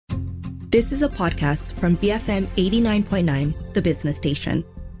This is a podcast from BFM 89.9, the business station.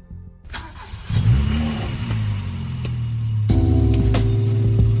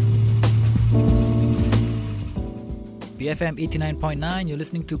 BFM 89.9, you're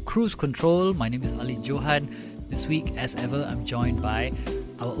listening to Cruise Control. My name is Ali Johan. This week, as ever, I'm joined by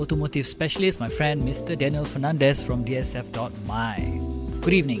our automotive specialist, my friend Mr. Daniel Fernandez from DSF.my.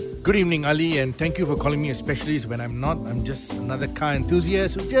 Good evening. Good evening, Ali, and thank you for calling me a specialist when I'm not. I'm just another car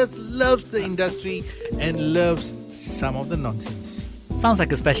enthusiast who just loves the industry and loves some of the nonsense. Sounds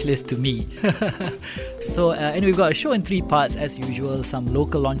like a specialist to me. So, anyway, we've got a show in 3 parts as usual, some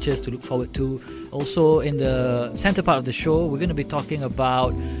local launches to look forward to. Also, in the center part of the show, we're going to be talking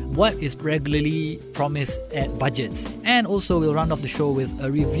about what is regularly promised at budgets. And also, we'll round off the show with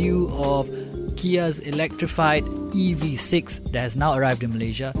a review of Kia's Electrified EV6 that has now arrived in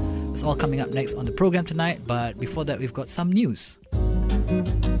Malaysia. It's all coming up next on the program tonight, but before that, we've got some news.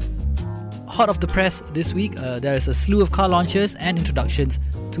 Hot off the press this week, there is a slew of car launches and introductions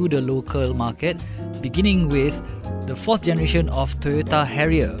to the local market, beginning with the 4th generation of Toyota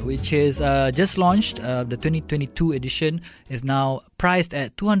Harrier, which is just launched. The 2022 edition is now priced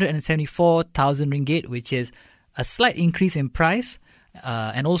at 274,000 ringgit, which is a slight increase in price,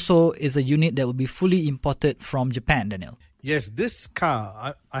 and also is a unit that will be fully imported from Japan, Daniel. Yes, this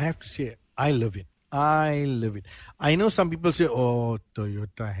car, I have to say, I love it. I love it. I know some people say, oh,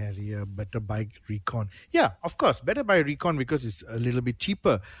 Toyota Harrier, better buy Recon. Yeah, of course, better buy Recon because it's a little bit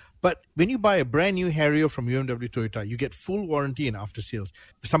cheaper. But when you buy a brand new Harrier from BMW Toyota, you get full warranty and after sales.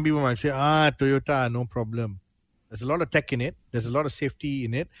 Some people might say, Toyota, no problem. There's a lot of tech in it. There's a lot of safety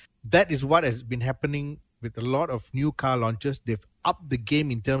in it. That is what has been happening with a lot of new car launches. They've upped the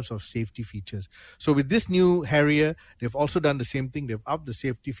game in terms of safety features. So with this new Harrier, they've also done the same thing. They've upped the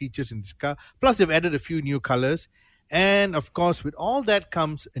safety features in this car. Plus, they've added a few new colors. And of course, with all that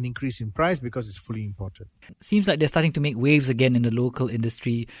comes an increase in price because it's fully imported. Seems like they're starting to make waves again in the local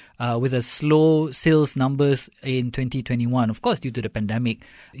industry with a slow sales numbers in 2021. Of course, due to the pandemic.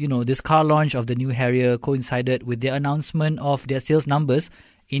 You know, this car launch of the new Harrier coincided with their announcement of their sales numbers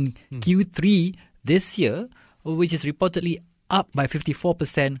in Q3 this year, which is reportedly up by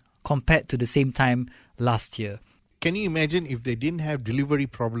 54% compared to the same time last year. Can you imagine if they didn't have delivery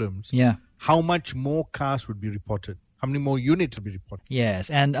problems? Yeah. How much more cars would be reported? How many more units would be reported? Yes,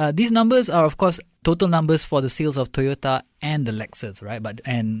 and these numbers are, of course, total numbers for the sales of Toyota and the Lexus, right?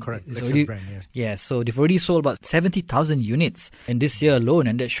 Correct, Lexus brand, yes. Yes, so they've already sold about 70,000 units in this year alone,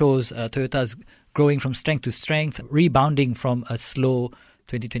 and that shows Toyota's growing from strength to strength, rebounding from a slow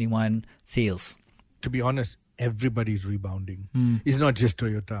 2021 sales. To be honest, everybody's rebounding. It's not just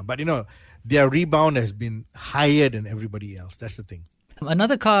Toyota. But, their rebound has been higher than everybody else. That's the thing.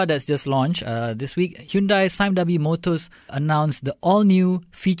 Another car that's just launched this week, Hyundai SIMW Motors announced the all-new,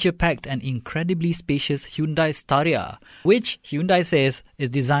 feature-packed and incredibly spacious Hyundai Staria, which Hyundai says is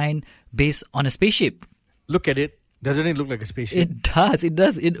designed based on a spaceship. Look at it. Doesn't it look like a spaceship? It does.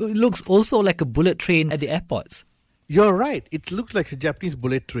 It looks also like a bullet train at the airports. You're right. It looks like a Japanese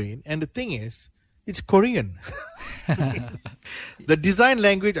bullet train. And the thing is, it's Korean. The design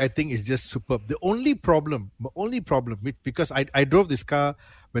language, I think, is just superb. The only problem, because I drove this car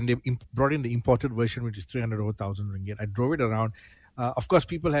when they brought in the imported version, which is 300,000 ringgit. I drove it around. Of course,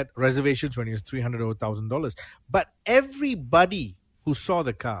 people had reservations when it was $300,000. But everybody who saw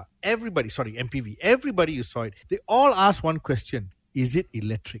the car, MPV, everybody who saw it, they all asked one question: is it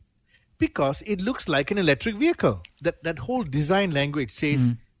electric? Because it looks like an electric vehicle. That whole design language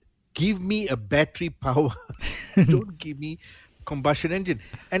says, give me a battery power. Don't give me combustion engine.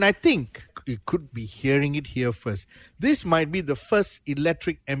 And I think you could be hearing it here first. This might be the first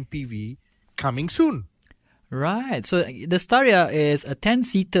electric MPV coming soon. Right. So the Staria is a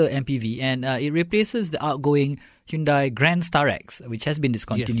 10-seater MPV and it replaces the outgoing Hyundai Grand Star X, which has been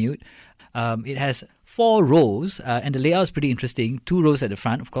discontinued. Yes. It has 4 rows and the layout is pretty interesting. 2 rows at the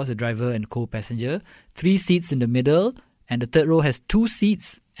front, of course, the driver and co-passenger. 3 seats in the middle. And the third row has 2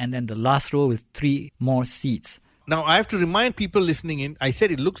 seats. And then the last row with 3 more seats. Now, I have to remind people listening in, I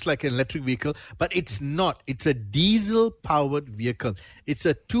said it looks like an electric vehicle, but it's not. It's a diesel-powered vehicle. It's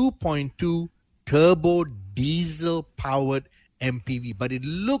a 2.2 turbo diesel-powered MPV, but it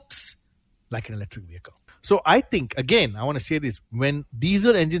looks like an electric vehicle. So I think, again, I want to say this, when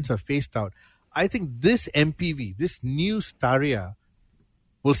diesel engines are phased out, I think this MPV, this new Staria,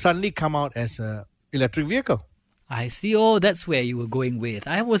 will suddenly come out as an electric vehicle. I see. Oh, that's where you were going with.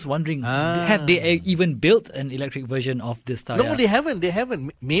 I was wondering, have they even built an electric version of this Staria? No, they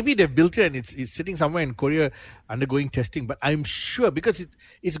haven't. Maybe they've built it and it's sitting somewhere in Korea undergoing testing. But I'm sure because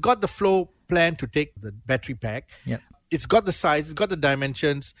it's got the floor plan to take the battery pack. Yep. It's got the size, it's got the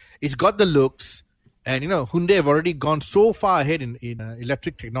dimensions, it's got the looks. And, Hyundai have already gone so far ahead in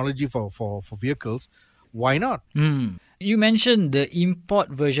electric technology for vehicles. Why not? You mentioned the import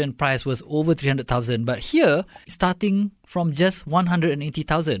version price was over 300,000, but here, starting from just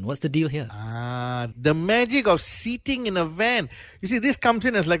 180,000. What's the deal here? The magic of seating in a van. You see, this comes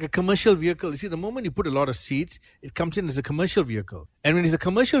in as like a commercial vehicle. You see, the moment you put a lot of seats, it comes in as a commercial vehicle. And when it's a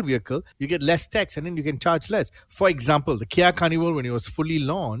commercial vehicle, you get less tax and then you can charge less. For example, the Kia Carnival, when it was fully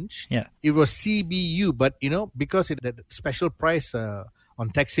launched, it was CBU, but, because it had special price on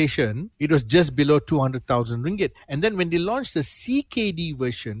taxation, it was just below 200,000 ringgit. And then when they launched the CKD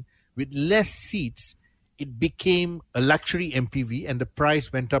version with less seats, it became a luxury MPV and the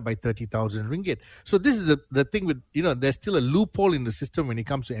price went up by 30,000 ringgit. So this is the thing with, there's still a loophole in the system when it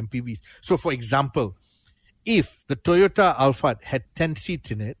comes to MPVs. So for example, if the Toyota Alphard had 10 seats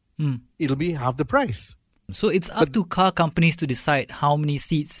in it, it'll be half the price. So it's up to car companies to decide how many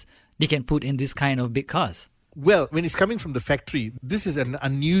seats they can put in this kind of big cars. Well, when it's coming from the factory, this is an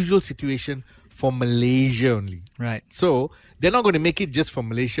unusual situation for Malaysia only. Right. So they're not going to make it just for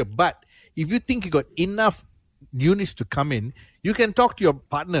Malaysia. But if you think you got enough units to come in, you can talk to your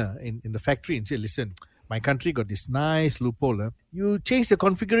partner in the factory and say, listen, my country got this nice loophole. You change the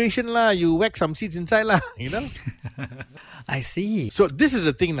configuration, you whack some seats inside, I see. So this is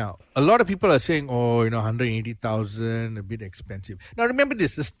the thing now. A lot of people are saying, 180,000, a bit expensive. Now remember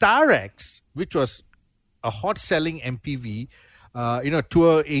this, the Star X, which was a hot-selling MPV,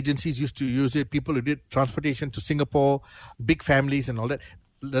 tour agencies used to use it. People who did transportation to Singapore, big families and all that.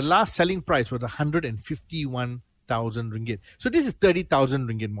 The last selling price was 151,000 ringgit. So this is 30,000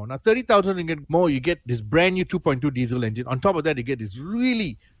 ringgit more. Now 30,000 ringgit more, you get this brand new 2.2 diesel engine. On top of that, you get this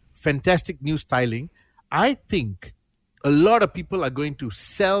really fantastic new styling. I think a lot of people are going to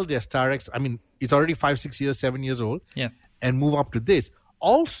sell their Star X. I mean, it's already 5, 6 years, 7 years old. Yeah. And move up to this.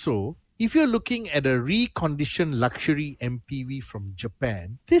 Also, if you're looking at a reconditioned luxury MPV from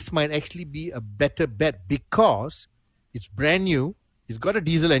Japan, this might actually be a better bet because it's brand new. It's got a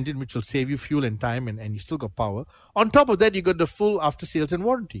diesel engine which will save you fuel and time and you still got power. On top of that, you got the full after sales and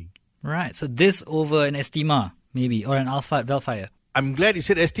warranty. Right. So this over an Estima maybe or an Alphard Velfire. I'm glad you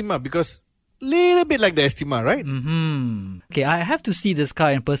said Estima because little bit like the Estima, right? Okay, I have to see this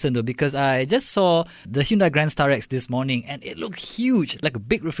car in person though because I just saw the Hyundai Grand Star X this morning and it looked huge, like a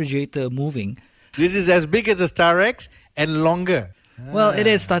big refrigerator moving. This is as big as a Star X and longer. Well, it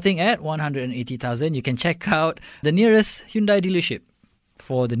is starting at 180,000. You can check out the nearest Hyundai dealership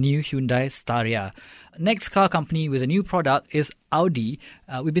for the new Hyundai Staria. Next car company with a new product is Audi.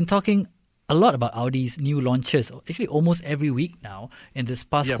 We've been talking a lot about Audi's new launches, actually almost every week now in this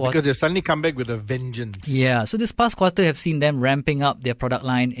past quarter. Yeah, because they've suddenly come back with a vengeance. Yeah, so this past quarter have seen them ramping up their product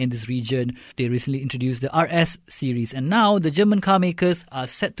line in this region. They recently introduced the RS series and now the German car makers are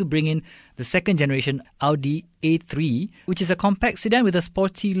set to bring in the second generation Audi A3, which is a compact sedan with a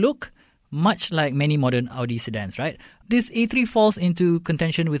sporty look, much like many modern Audi sedans, right? This A3 falls into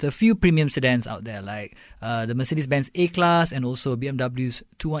contention with a few premium sedans out there like the Mercedes-Benz A-Class and also BMW's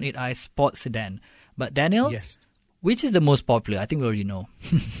 218i Sport sedan. But Daniel, yes, which is the most popular? I think we already know.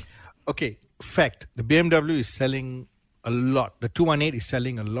 Okay, fact, the BMW is selling a lot. The 218 is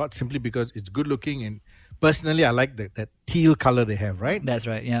selling a lot simply because it's good looking and personally I like that teal color they have, right? That's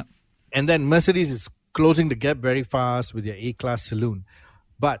right, yeah. And then Mercedes is closing the gap very fast with their A-Class saloon.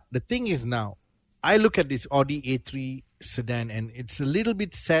 But the thing is now, I look at this Audi A3 sedan and it's a little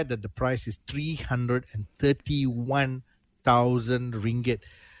bit sad that the price is 331,000 ringgit.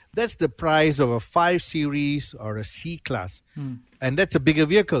 That's the price of a 5 Series or a C-Class. And that's a bigger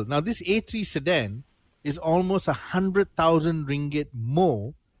vehicle. Now, this A3 sedan is almost 100,000 ringgit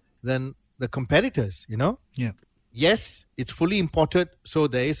more than the competitors, Yeah. Yes, it's fully imported, so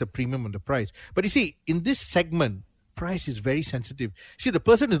there is a premium on the price. But you see, in this segment, price is very sensitive. See, the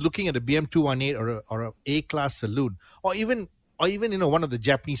person is looking at a BM 218 or a A-Class saloon, or even one of the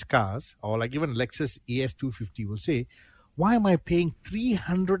Japanese cars, or like even Lexus ES 250 will say, why am I paying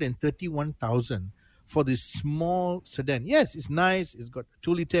 331,000 for this small sedan? Yes, it's nice. It's got a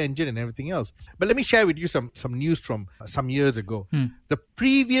 2-liter engine and everything else. But let me share with you some news from some years ago. The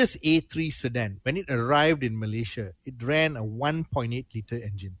previous A3 sedan, when it arrived in Malaysia, it ran a 1.8-liter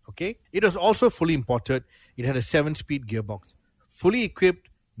engine. Okay, it was also fully imported. It had a 7-speed gearbox, fully equipped,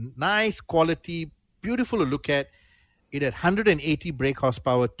 nice quality, beautiful to look at. It had 180 brake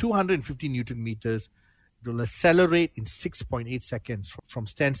horsepower, 250 Newton meters. It will accelerate in 6.8 seconds from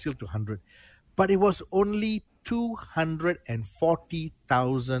standstill to 100. But it was only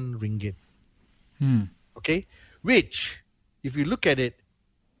 240,000 ringgit. Okay? Which, if you look at it,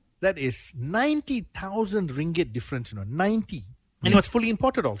 That is 90,000 ringgit difference, 90. And it's fully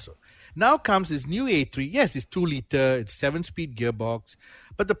imported also. Now comes this new A3. Yes, it's 2 liter, it's 7-speed gearbox,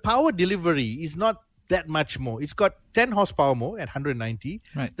 but the power delivery is not that much more. It's got 10 horsepower more at 190.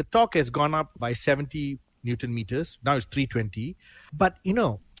 Right. The torque has gone up by 70 Newton meters. Now it's 320. But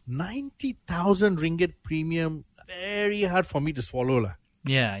 90,000 ringgit premium, very hard for me to swallow lah.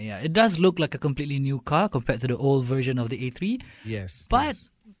 Yeah. It does look like a completely new car compared to the old version of the A3. Yes. But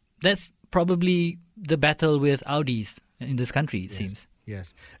that's probably the battle with Audis in this country, it seems.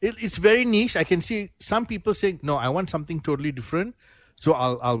 Yes. It's very niche. I can see some people saying, no, I want something totally different. So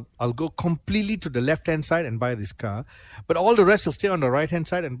I'll go completely to the left-hand side and buy this car. But all the rest will stay on the right-hand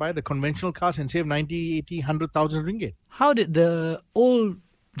side and buy the conventional cars and save 90, 80, 100,000 ringgit. How did the old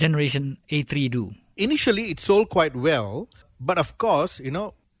generation A3 do? Initially, it sold quite well. But of course,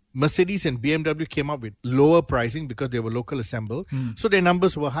 Mercedes and BMW came up with lower pricing because they were local assembled. So their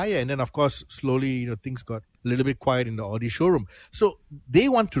numbers were higher. And then, of course, slowly, things got a little bit quiet in the Audi showroom. So they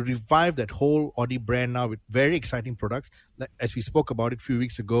want to revive that whole Audi brand now with very exciting products. Like, as we spoke about it a few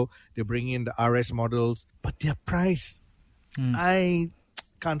weeks ago, they're bringing in the RS models. But their price, I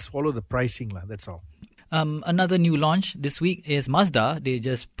can't swallow the pricing. That's all. Another new launch this week is Mazda. They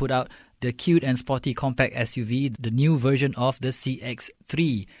just put out the cute and sporty compact SUV, the new version of the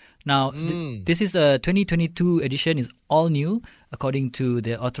CX-3. Now, this is a 2022 edition, is all new, according to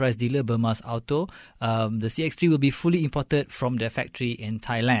the authorized dealer, Bermas Auto. The CX-3 will be fully imported from their factory in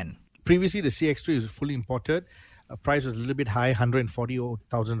Thailand. Previously, the CX-3 was fully imported. Price was a little bit high,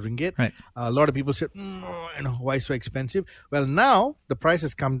 140,000 ringgit. Right. A lot of people said, why so expensive? Well, now the price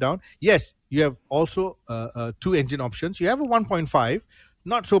has come down. Yes, you have also two engine options. You have a 1.5,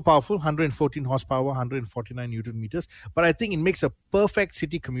 not so powerful, 114 horsepower, 149 Newton meters. But I think it makes a perfect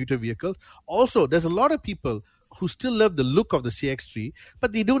city commuter vehicle. Also, there's a lot of people who still love the look of the CX-3,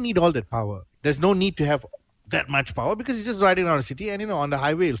 but they don't need all that power. There's no need to have that much power because you're just riding around a city and on the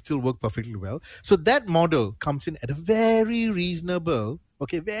highway it'll still work perfectly well. So that model comes in at a very reasonable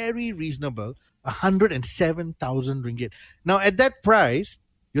 107,000 ringgit. Now at that price,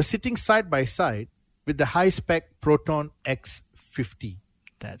 you're sitting side by side with the high-spec Proton X50.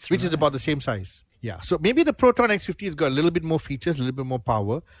 Which is about the same size. Yeah. So maybe the Proton X50 has got a little bit more features, a little bit more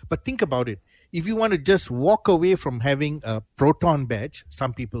power. But think about it. If you want to just walk away from having a Proton badge,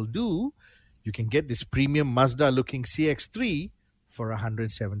 some people do, you can get this premium Mazda-looking CX-3 for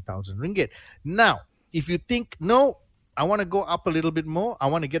 107,000 ringgit. Now, if you think, no, I want to go up a little bit more, I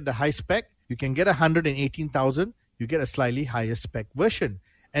want to get the high spec, you can get 118,000, you get a slightly higher spec version.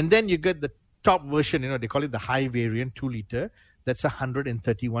 And then you get the top version, they call it the high variant, 2 liter, that's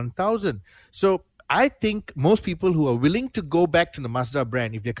 131,000. So I think most people who are willing to go back to the Mazda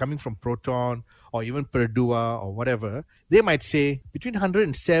brand, if they're coming from Proton or even Perdua or whatever, they might say between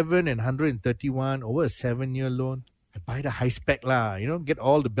 107 and 131 over a 7-year loan, I buy the high spec lah, get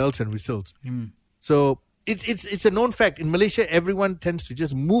all the bells and whistles. So it's a known fact. In Malaysia, everyone tends to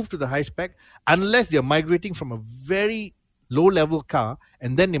just move to the high spec unless they're migrating from a very low level car,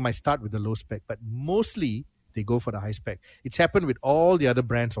 and then they might start with the low spec. But mostly they go for the high spec. It's happened with all the other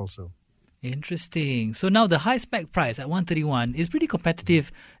brands also. Interesting. So now the high spec price at 131 is pretty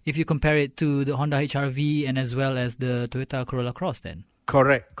competitive if you compare it to the Honda HR-V and as well as the Toyota Corolla Cross then.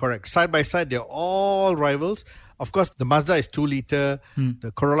 Correct. Side by side, they're all rivals. Of course, the Mazda is 2 liter,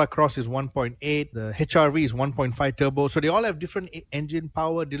 the Corolla Cross is 1.8, the HR-V is 1.5 turbo. So they all have different engine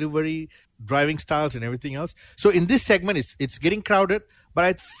power, delivery, driving styles and everything else. So in this segment, it's getting crowded, but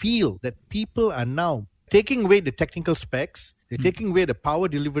I feel that people are now taking away the technical specs, they're taking away the power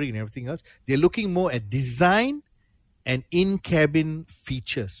delivery and everything else. They're looking more at design and in-cabin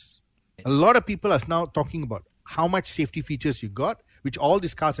features. A lot of people are now talking about how much safety features you got, which all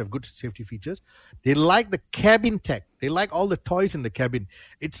these cars have good safety features. They like the cabin tech. They like all the toys in the cabin.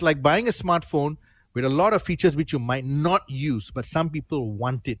 It's like buying a smartphone with a lot of features which you might not use, but some people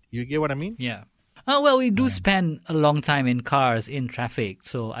want it. You get what I mean? Yeah. Well, we do spend a long time in cars, in traffic.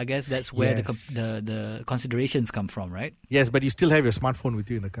 So I guess that's where the considerations come from, right? Yes, but you still have your smartphone with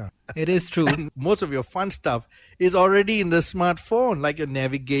you in the car. It is true. And most of your fun stuff is already in the smartphone, like your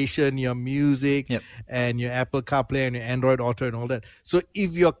navigation, your music, and your Apple CarPlay and your Android Auto and all that. So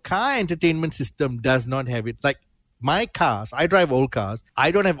if your car entertainment system does not have it, like my cars, I drive old cars, I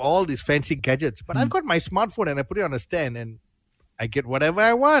don't have all these fancy gadgets, but I've got my smartphone and I put it on a stand and I get whatever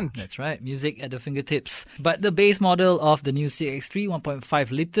I want. That's right. Music at the fingertips. But the base model of the new CX-3, 1.5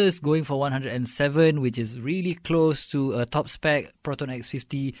 liters, going for 107, which is really close to a top spec Proton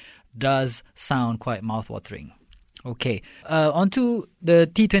X50, does sound quite mouth-watering. Okay, on to the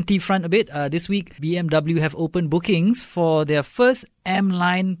T20 front a bit. This week, BMW have opened bookings for their first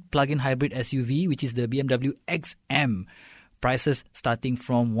M-Line plug-in hybrid SUV, which is the BMW XM. Prices starting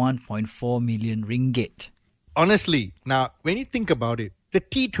from 1.4 million ringgit. Honestly, now, when you think about it, the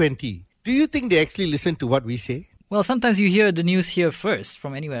T20, do you think they actually listen to what we say? Well, sometimes you hear the news here first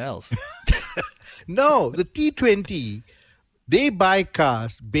from anywhere else. No, the T20, they buy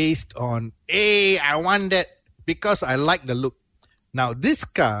cars based on, hey, I want that because I like the look. Now, this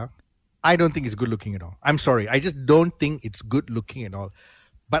car, I don't think it's good looking at all. I'm sorry. I just don't think it's good looking at all.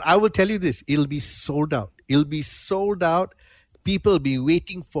 But I will tell you this, it'll be sold out. It'll be sold out. People will be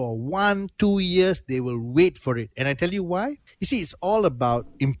waiting for 1-2 years. They will wait for it. And I tell you why. You see, it's all about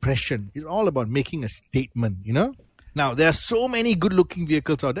impression. It's all about making a statement, Now, there are so many good-looking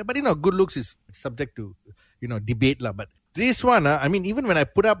vehicles out there. But, good looks is subject to, debate. But this one, even when I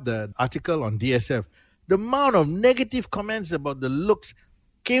put up the article on DSF, the amount of negative comments about the looks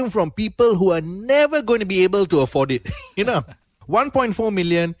came from people who are never going to be able to afford it. 1.4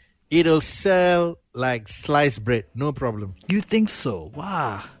 million, it'll sell like sliced bread, no problem. You think so?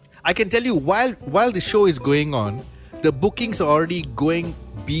 Wow. I can tell you, while the show is going on, the bookings are already going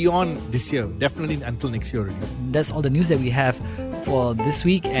beyond this year, definitely until next year already. That's all the news that we have for this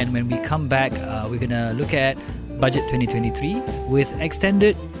week. And when we come back, we're going to look at Budget 2023 with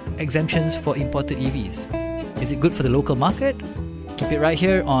extended exemptions for imported EVs. Is it good for the local market? Keep it right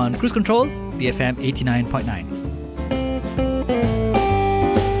here on Cruise Control, BFM 89.9.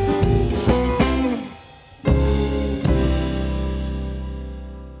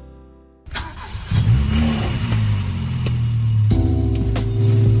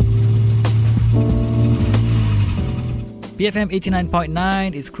 BFM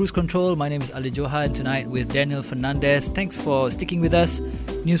 89.9, it's Cruise Control. My name is Ali Johan, tonight with Daniel Fernandez. Thanks for sticking with us.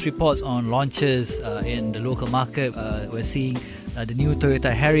 News reports on launches in the local market. We're seeing the new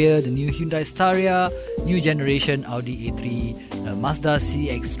Toyota Harrier, the new Hyundai Staria, new generation Audi A3, Mazda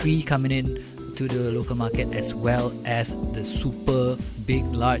CX-3 coming in to the local market, as well as the super big,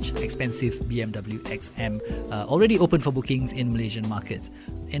 large, expensive BMW XM, already open for bookings in Malaysian markets.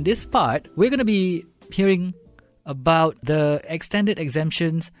 In this part, we're going to be hearing about the extended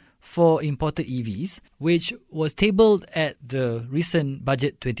exemptions for imported EVs, which was tabled at the recent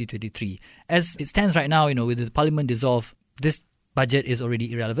Budget 2023. As it stands right now, with the Parliament dissolved, this budget is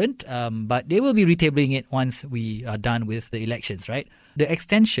already irrelevant, but they will be retabling it once we are done with the elections, right? The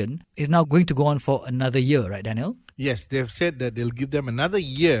extension is now going to go on for another year, right, Daniel? Yes, they've said that they'll give them another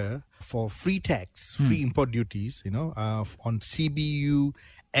year for free tax, free import duties, on CBU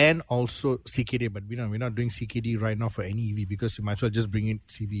and also CKD, but we're not doing CKD right now for any EV because you might as well just bring in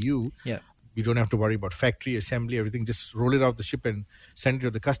CBU. Yeah. You don't have to worry about factory assembly, everything. Just roll it off the ship and send it to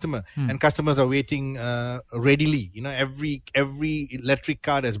the customer. And customers are waiting readily. Every electric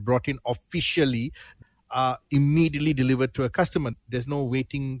car that's brought in officially immediately delivered to a customer. There's no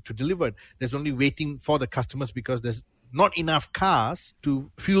waiting to deliver. There's only waiting for the customers because there's not enough cars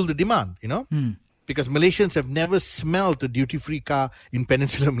to fuel the demand. Because Malaysians have never smelled a duty-free car in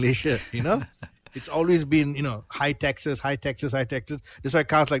Peninsular Malaysia, It's always been, high taxes. That's why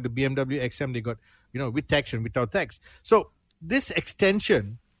cars like the BMW XM, they got, with tax and without tax. So this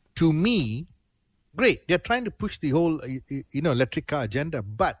extension, to me, great. They're trying to push the whole, electric car agenda,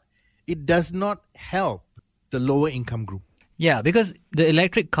 but it does not help the lower income group. Yeah, because the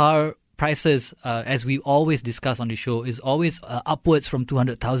electric car prices, as we always discuss on the show, is always upwards from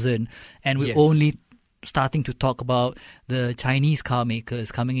 200,000, and we're only starting to talk about the Chinese car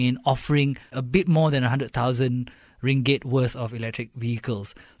makers coming in offering a bit more than 100,000 ringgit worth of electric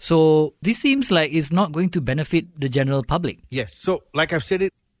vehicles. So this seems like it's not going to benefit the general public. Yes. So like I've said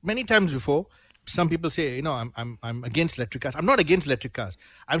it many times before, some people say, I'm against electric cars. I'm not against electric cars.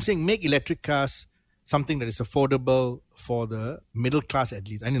 I'm saying make electric cars something that is affordable for the middle class at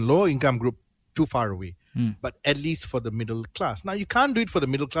least. And in lower income group, too far away. But at least for the middle class. Now, you can't do it for the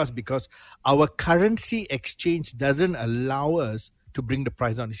middle class because our currency exchange doesn't allow us to bring the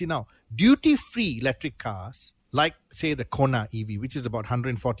price down. You see, now, duty-free electric cars, like, say, the Kona EV, which is about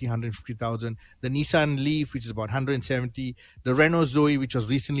 140, 150,000, the Nissan Leaf, which is about 170, the Renault Zoe, which was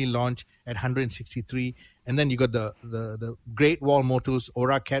recently launched at 163, and then you got the Great Wall Motors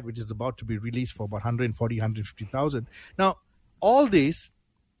Aura Cat, which is about to be released for about 140, 150,000. Now, all this,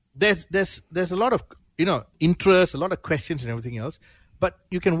 there's a lot of interest, a lot of questions and everything else, but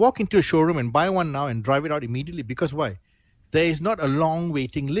you can walk into a showroom and buy one now and drive it out immediately. Because why? There is not a long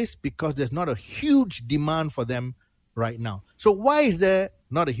waiting list because there's not a huge demand for them right now. So why is there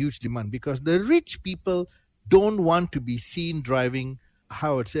not a huge demand? Because the rich people don't want to be seen driving,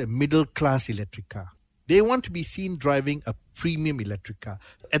 how I would say, a middle class electric car. They want to be seen driving a premium electric car.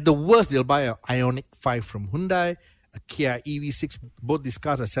 At the worst, they'll buy an Ioniq 5 from Hyundai, a Kia EV6. Both these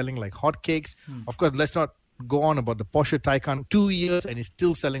cars are selling like hotcakes. Of course, let's not go on about the Porsche Taycan. 2 years and it's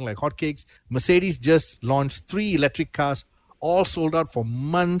still selling like hotcakes. Mercedes just launched 3 electric cars, all sold out for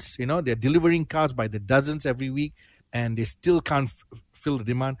months. They're delivering cars by the dozens every week, and they still can't fill the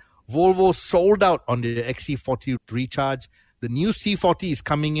demand. Volvo sold out on the XC40 Recharge. The new C40 is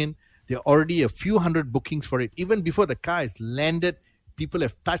coming in. There are already a few hundred bookings for it. Even before the car is landed, people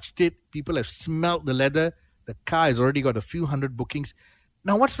have touched it. People have smelled the leather. The car has already got a few hundred bookings.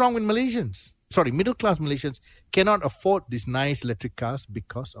 Now, what's wrong with Malaysians? Middle-class Malaysians cannot afford these nice electric cars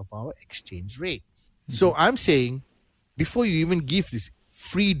because of our exchange rate. So I'm saying, before you even give this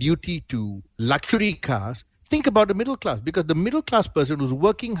free duty to luxury cars, think about the middle class, because the middle class person who's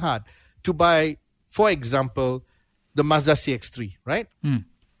working hard to buy, for example, the Mazda CX-3, right?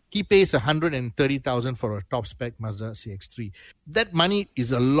 He pays 130,000 for a top spec Mazda CX-3. That money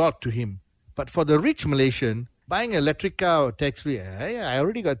is a lot to him. But for the rich Malaysian, buying an electric car or tax-free, I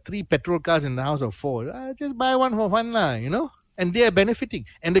already got 3 petrol cars in the house of 4. Just buy one for fun, and they are benefiting.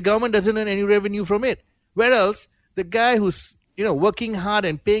 And the government doesn't earn any revenue from it. Whereas the guy who's working hard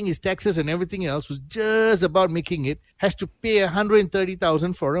and paying his taxes and everything else, who's just about making it, has to pay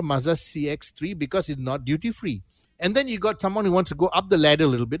 130,000 for a Mazda CX-3 because it's not duty-free. And then you got someone who wants to go up the ladder a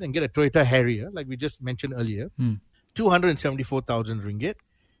little bit and get a Toyota Harrier, like we just mentioned earlier, 274,000 ringgit.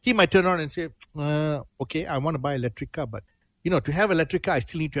 He might turn around and say, okay, I want to buy an electric car, but to have an electric car, I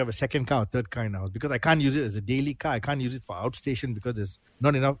still need to have a second car or third car in the house, because I can't use it as a daily car. I can't use it for outstation because there's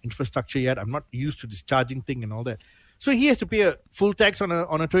not enough infrastructure yet. I'm not used to this charging thing and all that. So he has to pay a full tax on a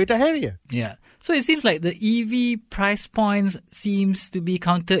Toyota Harrier. Yeah. So it seems like the EV price points seems to be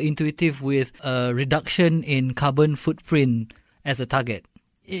counterintuitive with a reduction in carbon footprint as a target.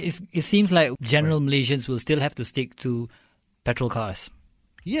 It seems like general Malaysians will still have to stick to petrol cars.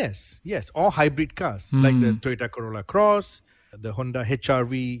 Yes. Or hybrid cars, like the Toyota Corolla Cross, the Honda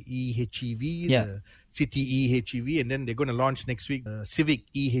HR-V eHEV, the City eHEV, and then they're going to launch next week Civic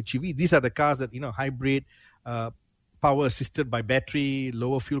eHEV. These are the cars that, hybrid, power assisted by battery,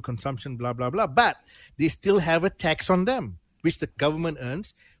 lower fuel consumption, blah, blah, blah. But they still have a tax on them, which the government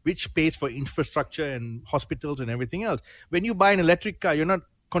earns, which pays for infrastructure and hospitals and everything else. When you buy an electric car, you're not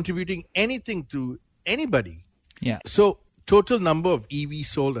contributing anything to anybody. Yeah. So total number of EVs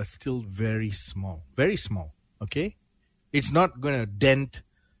sold are still very small, okay? It's not going to dent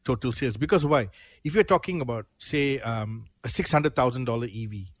total sales. Because why? If you're talking about, say, a $600,000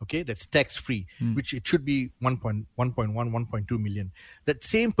 EV, okay, that's tax-free, which it should be 1.2 million. That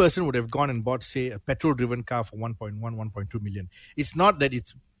same person would have gone and bought, say, a petrol-driven car for 1.2 million. It's not that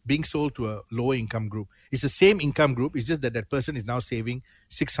it's being sold to a lower income group. It's the same income group. It's just that person is now saving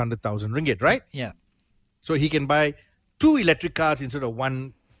 600,000 ringgit, right? Yeah. So he can buy 2 electric cars instead of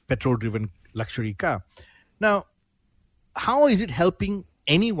 1 petrol-driven luxury car. Now, how is it helping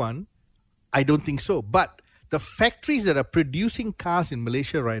anyone? I don't think so. But the factories that are producing cars in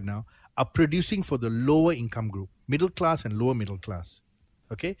Malaysia right now are producing for the lower income group, middle class and lower middle class.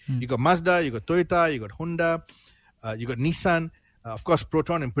 Okay? You got Mazda, you got Toyota, you got Honda, you got Nissan, of course,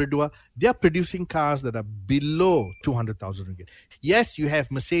 Proton and Perodua. They are producing cars that are below 200,000 ringgit. Yes, you have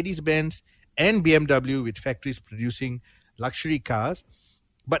Mercedes-Benz and BMW with factories producing luxury cars,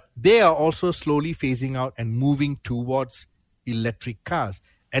 but they are also slowly phasing out and moving towards electric cars.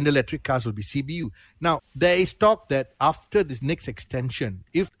 And electric cars will be CBU. Now, there is talk that after this next extension,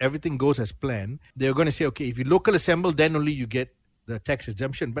 if everything goes as planned, they're going to say, okay, if you local assemble, then only you get the tax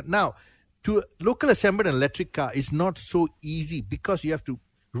exemption. But now, to local assemble an electric car is not so easy, because you have to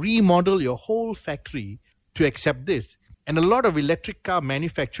remodel your whole factory to accept this. And a lot of electric car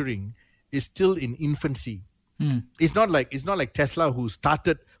manufacturing is still in infancy. It's not like Tesla, who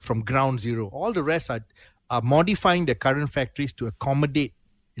started from ground zero. All the rest are modifying their current factories to accommodate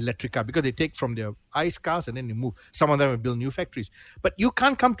electric car, because they take from their ICE cars and then they move. Some of them have built new factories. But you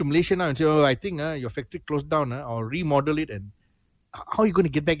can't come to Malaysia now and say, I think your factory closed down, or remodel it. And how are you going to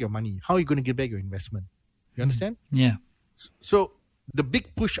get back your money? How are you going to get back your investment? You understand? Yeah. So the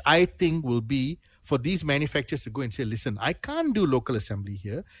big push, I think, will be for these manufacturers to go and say, listen, I can't do local assembly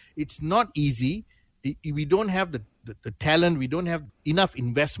here. It's not easy. We don't have the talent. We don't have enough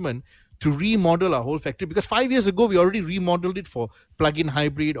investment to remodel our whole factory, because 5 years ago we already remodeled it for plug-in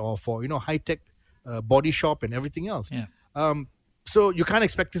hybrid or for high-tech body shop and everything else. Yeah. So you can't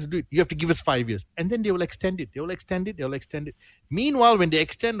expect us to do it. You have to give us 5 years, and then they will extend it. Meanwhile, when they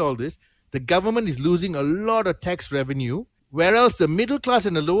extend all this, the government is losing a lot of tax revenue, whereas the middle class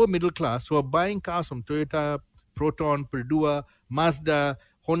and the lower middle class, who are buying cars from Toyota, Proton, Perodua, Mazda,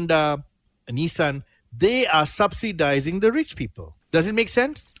 Honda, Nissan, they are subsidizing the rich people. Does it make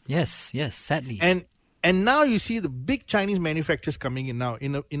sense? Yes, sadly. And now you see the big Chinese manufacturers coming in now.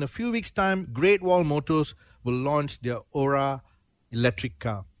 In a few weeks' time, Great Wall Motors will launch their Aura electric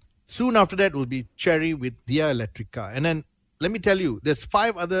car. Soon after that will be Chery with their electric car. And then let me tell you, there's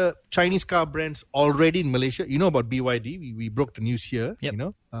 5 other Chinese car brands already in Malaysia. You know about BYD. We broke the news here,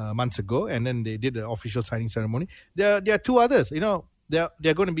 months ago, and then they did the official signing ceremony. There are 2 others.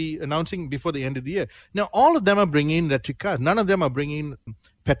 They're going to be announcing before the end of the year. Now, all of them are bringing in electric cars. None of them are bringing in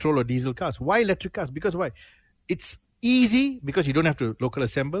petrol or diesel cars. Why electric cars? Because why? It's easy because you don't have to local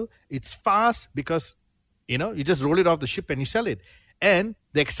assemble. It's fast because, you just roll it off the ship and you sell it. And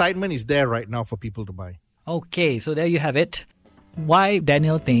the excitement is there right now for people to buy. Okay, so there you have it. Why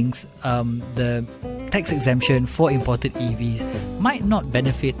Daniel thinks the tax exemption for imported EVs might not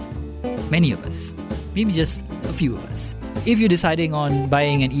benefit many of us. Maybe just a few of us. If you're deciding on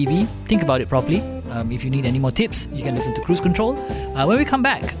buying an EV, think about it properly. If you need any more tips, you can listen to Cruise Control. When we come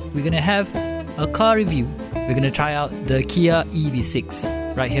back, we're going to have a car review. We're going to try out the Kia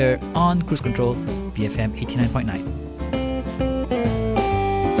EV6 right here on Cruise Control, BFM 89.9.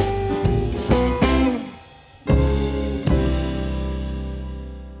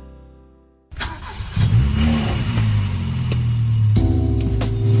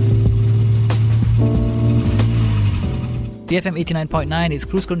 BFM 89.9 is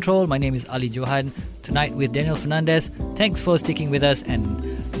Cruise Control. My name is Ali Johan. Tonight with Daniel Fernandez. Thanks for sticking with us.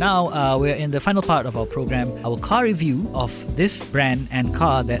 And now we're in the final part of our program, our car review of this brand and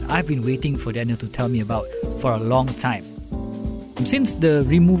car that I've been waiting for Daniel to tell me about for a long time. Since the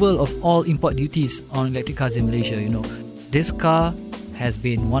removal of all import duties on electric cars in Malaysia, this car has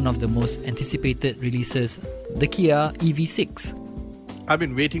been one of the most anticipated releases, the Kia EV6. I've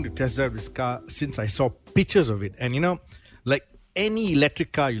been waiting to test drive this car since I saw pictures of it. And like any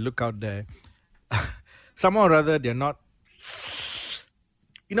electric car you look out there, somehow or other, they're not...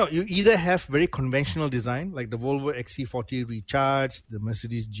 you either have very conventional design, like the Volvo XC40 Recharge, the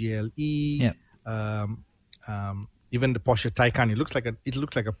Mercedes GLE, even the Porsche Taycan. It looks like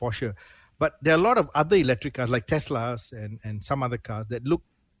a Porsche. But there are a lot of other electric cars, like Teslas and some other cars that look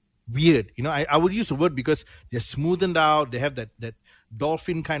weird. I would use the word because they're smoothened out. They have that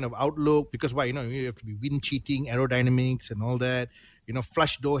dolphin kind of outlook because why? You have to be wind cheating, aerodynamics and all that.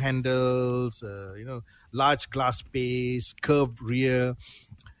 Flush door handles, large glass space, curved rear.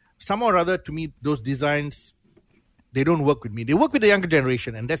 Somehow or other, to me, those designs, they don't work with me. They work with the younger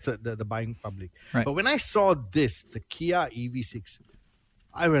generation, and that's the buying public. Right. But when I saw this, the Kia EV6,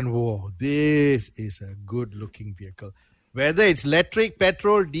 I went, whoa, this is a good-looking vehicle. Whether it's electric,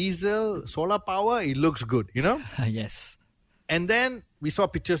 petrol, diesel, solar power, it looks good, Yes. And then we saw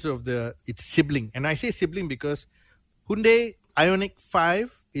pictures of its sibling. And I say sibling because Hyundai Ioniq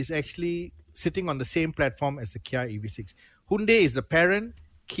 5 is actually sitting on the same platform as the Kia EV6. Hyundai is the parent,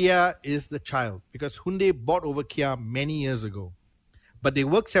 Kia is the child. Because Hyundai bought over Kia many years ago. But they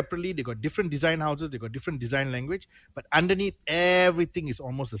work separately. They got different design houses. They got different design language. But underneath, everything is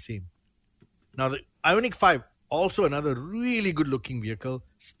almost the same. Now, the Ioniq 5, also another really good-looking vehicle.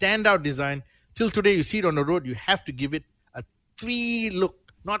 Standout design. Till today, you see it on the road, you have to give it a 3 look.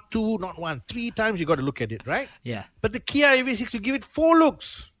 Not 2, not 1. 3 times you got to look at it, right? Yeah. But the Kia EV6, you give it 4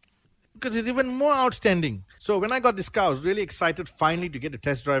 looks. Because it's even more outstanding. So when I got this car, I was really excited finally to get to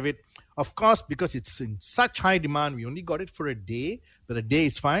test drive it. Of course, because it's in such high demand, we only got it for a day. But a day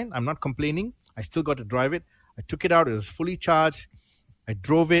is fine. I'm not complaining. I still got to drive it. I took it out. It was fully charged. I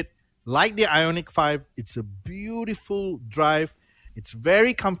drove it. Like the Ioniq 5, it's a beautiful drive. It's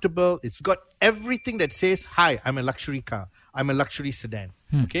very comfortable. It's got everything that says, hi, I'm a luxury car. I'm a luxury sedan.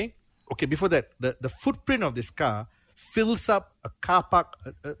 Okay, before that, the footprint of this car fills up a car park,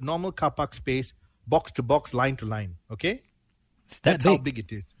 a normal car park space, box to box, line to line. Okay? That's how big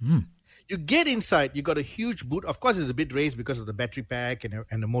it is. You get inside, you got a huge boot. Of course, it's a bit raised because of the battery pack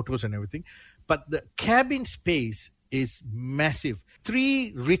and the motors and everything. But the cabin space is massive.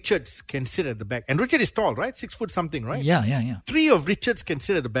 3 Richards can sit at the back. And Richard is tall, right? 6 foot something, right? Yeah. 3 of Richards can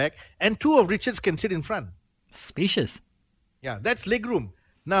sit at the back. And 2 of Richards can sit in front. Spacious. Yeah, that's leg room.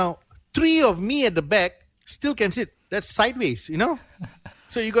 Now, 3 of me at the back still can sit. That's sideways,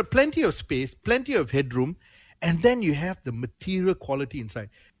 So you got plenty of space, plenty of headroom. And then you have the material quality inside.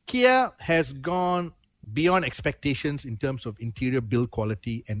 Kia has gone beyond expectations in terms of interior build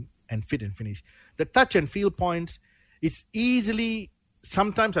quality and fit and finish. The touch and feel points, it's easily,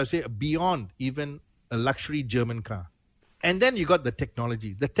 sometimes I say, beyond even a luxury German car. And then you got the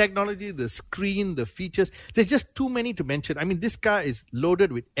technology. The technology, the screen, the features. There's just too many to mention. I mean, this car is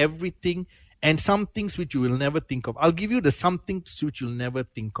loaded with everything and some things which you will never think of. I'll give you the some things which you'll never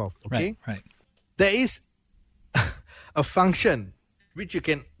think of, okay? Right. there is a function which you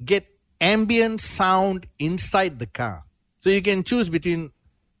can get ambient sound inside the car. So you can choose between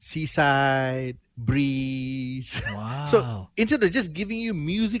seaside, breeze. Wow. So instead of just giving you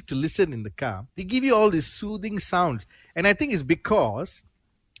music to listen in the car, they give you all these soothing sounds. And I think it's because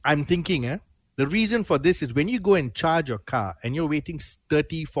I'm thinking, the reason for this is when you go and charge your car and you're waiting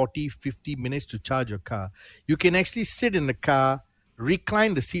 30, 40, 50 minutes to charge your car, you can actually sit in the car,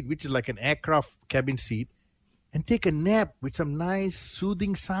 recline the seat, which is like an aircraft cabin seat, and take a nap with some nice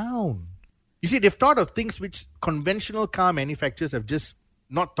soothing sound. You see, they've thought of things which conventional car manufacturers have just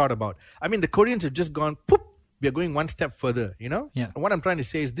not thought about. I mean, the Koreans have just gone, poop, we are going one step further, you know? Yeah. And what I'm trying to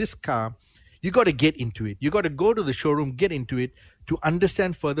say is this car, you got to get into it. You got to go to the showroom, get into it to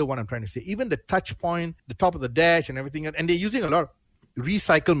understand further what I'm trying to say. Even the touch point, the top of the dash and everything. And they're using a lot of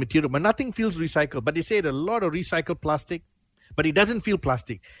recycled material, but nothing feels recycled. But they say a lot of recycled plastic, but it doesn't feel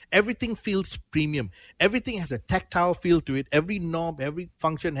plastic. Everything feels premium. Everything has a tactile feel to it. Every knob, every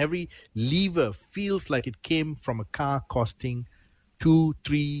function, every lever feels like it came from a car costing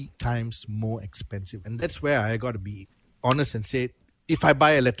 2-3 times more expensive. And that's where I got to be honest and say, if I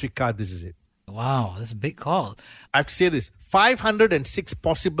buy an electric car, this is it. Wow, that's a big call. I have to say this, 506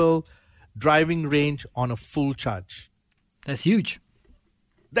 possible driving range on a full charge. That's huge.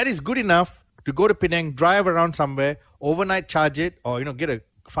 That is good enough to go to Penang, drive around somewhere, overnight charge it, or get a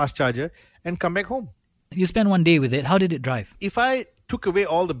fast charger and come back home. You spent one day with it. How did it drive? If I took away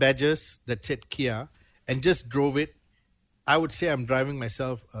all the badges that said Kia and just drove it, I would say I'm driving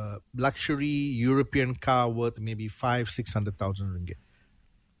myself a luxury European car worth maybe 500,000-600,000 ringgit.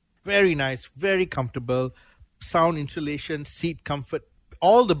 Very nice, very comfortable, sound insulation, seat comfort.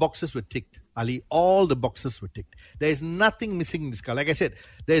 All the boxes were ticked, Ali. All the boxes were ticked. There is nothing missing in this car. Like I said,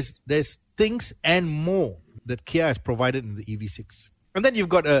 there's things and more that Kia has provided in the EV6. And then you've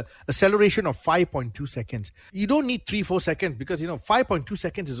got a acceleration of 5.2 seconds. You don't need 3-4 seconds because 5.2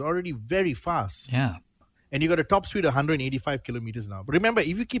 seconds is already very fast. Yeah. And you got a top speed of 185 kilometers an hour. But remember,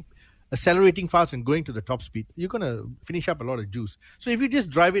 if you keep accelerating fast and going to the top speed, you're going to finish up a lot of juice. So if you just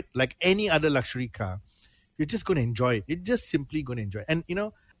drive it like any other luxury car, you're just going to enjoy it. You're just simply going to enjoy it. And,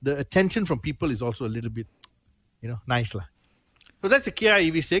 the attention from people is also a little bit, nice lah. So that's the Kia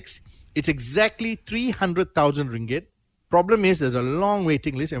EV6. It's exactly 300,000 ringgit. Problem is there's a long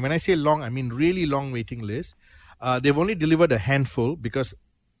waiting list. And when I say long, I mean really long waiting list. They've only delivered a handful because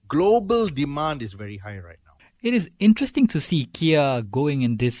global demand is very high right now. It is interesting to see Kia going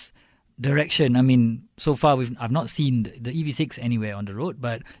in this direction. I mean, so far I've not seen the EV6 anywhere on the road,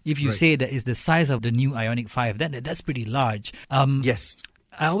 but if you say that is the size of the new Ioniq 5, that's pretty large. Yes.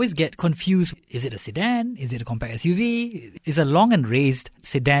 I always get confused. Is it a sedan? Is it a compact SUV? It's a long and raised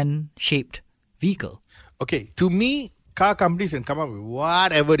sedan-shaped vehicle. Okay, to me, car companies can come up with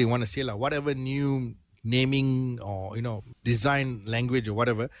whatever they want to say, whatever new naming or, design language or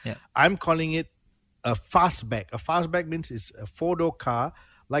whatever. Yeah. I'm calling it a fastback. A fastback means it's a four-door car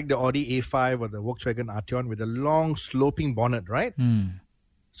like the Audi A5 or the Volkswagen Arteon with a long sloping bonnet, right?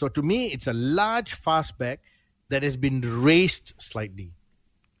 So to me, it's a large fastback that has been raised slightly.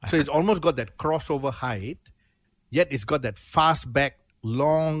 So it's almost got that crossover height, yet it's got that fastback,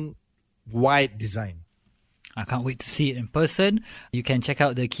 long, wide design. I can't wait to see it in person. You can check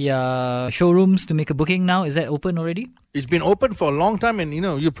out the Kia showrooms to make a booking now. Is that open already? It's been open for a long time and,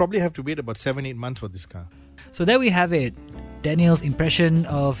 you probably have to wait about 7-8 months for this car. So there we have it. Daniel's impression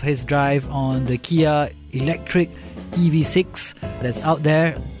of his drive on the Kia electric EV6 that's out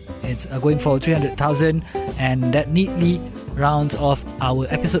there. It's going for 300,000, and that neatly rounds off our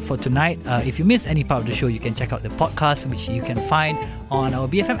episode for tonight. If you missed any part of the show, you can check out the podcast, which you can find on our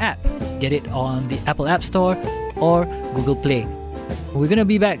BFM app. Get it on the Apple App Store or Google Play. We're going to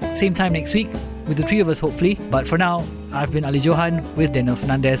be back same time next week with the three of us, hopefully. But for now, I've been Ali Johan with Daniel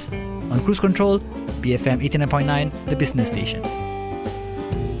Fernandez on Cruise Control, BFM 89.9, the business station.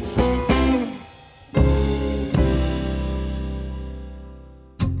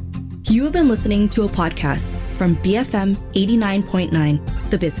 You have been listening to a podcast from BFM 89.9,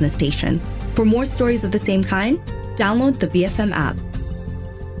 the business station. For more stories of the same kind, download the BFM app.